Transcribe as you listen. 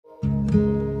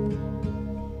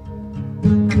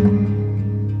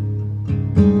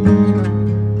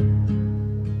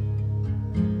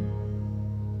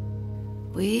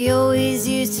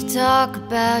talk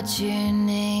about your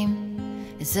name.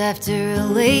 It's after a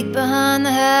lake behind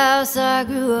the house I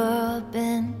grew up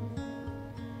in.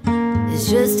 It's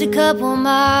just a couple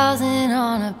miles in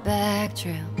on a back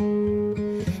trail,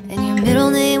 and your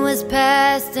middle name was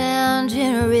passed down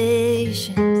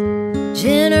generations.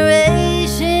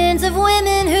 Generations of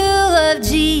women who love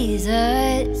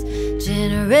Jesus,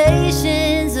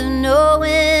 generations of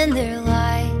knowing their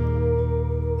light.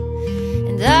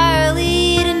 And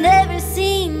Irely had never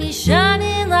seen me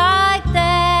shining like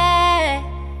that.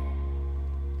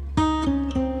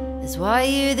 That's why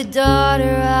you're the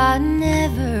daughter I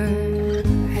never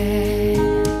had.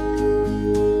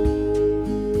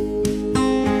 I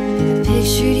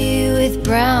pictured you with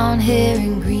brown hair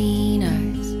and green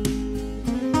eyes,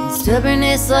 and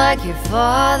stubbornness like your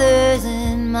father's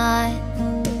and mine.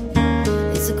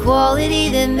 It's a quality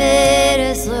that made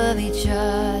us love each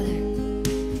other,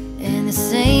 and the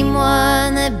same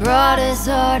one that brought us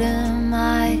our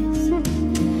demise.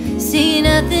 See,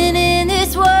 nothing in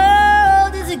this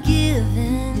world is a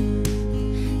given,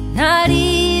 not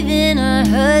even a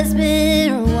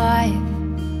husband or wife.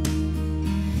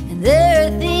 And there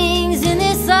are things in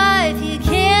this life you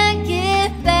can't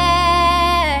get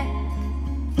back,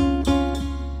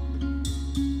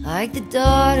 like the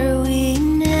daughter we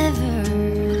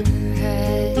never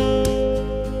had.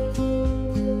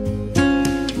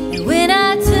 And when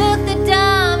I took the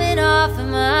diamond off of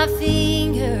my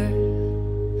finger,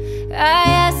 I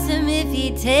asked him if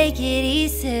he'd take it. He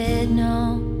said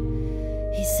no.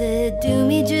 He said, do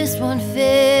me just one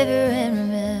favor and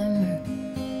remember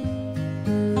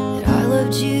that I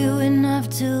loved you enough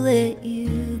to let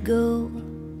you go.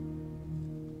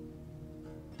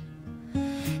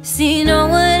 See, no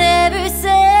one ever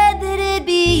said that it'd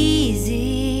be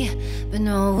easy, but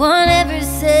no one ever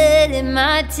said it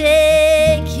might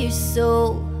take your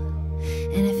soul.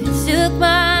 And if it took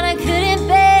mine, I couldn't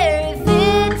bear if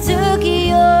it took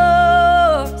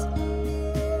yours.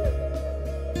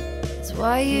 That's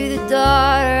why you're the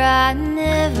daughter I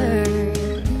never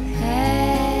had.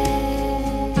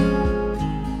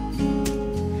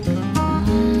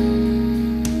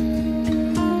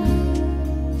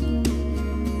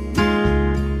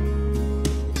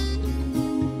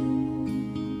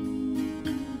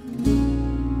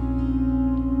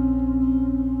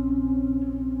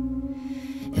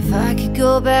 If I could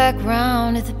go back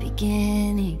round at the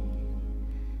beginning,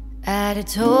 I'd have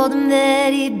told him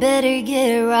that he'd better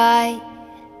get it right,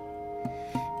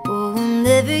 or we'll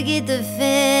never get the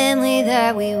family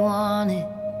that we wanted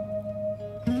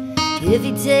if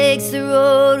he takes the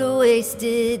road of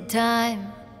wasted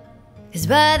time. 'Cause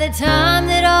by the time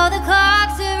that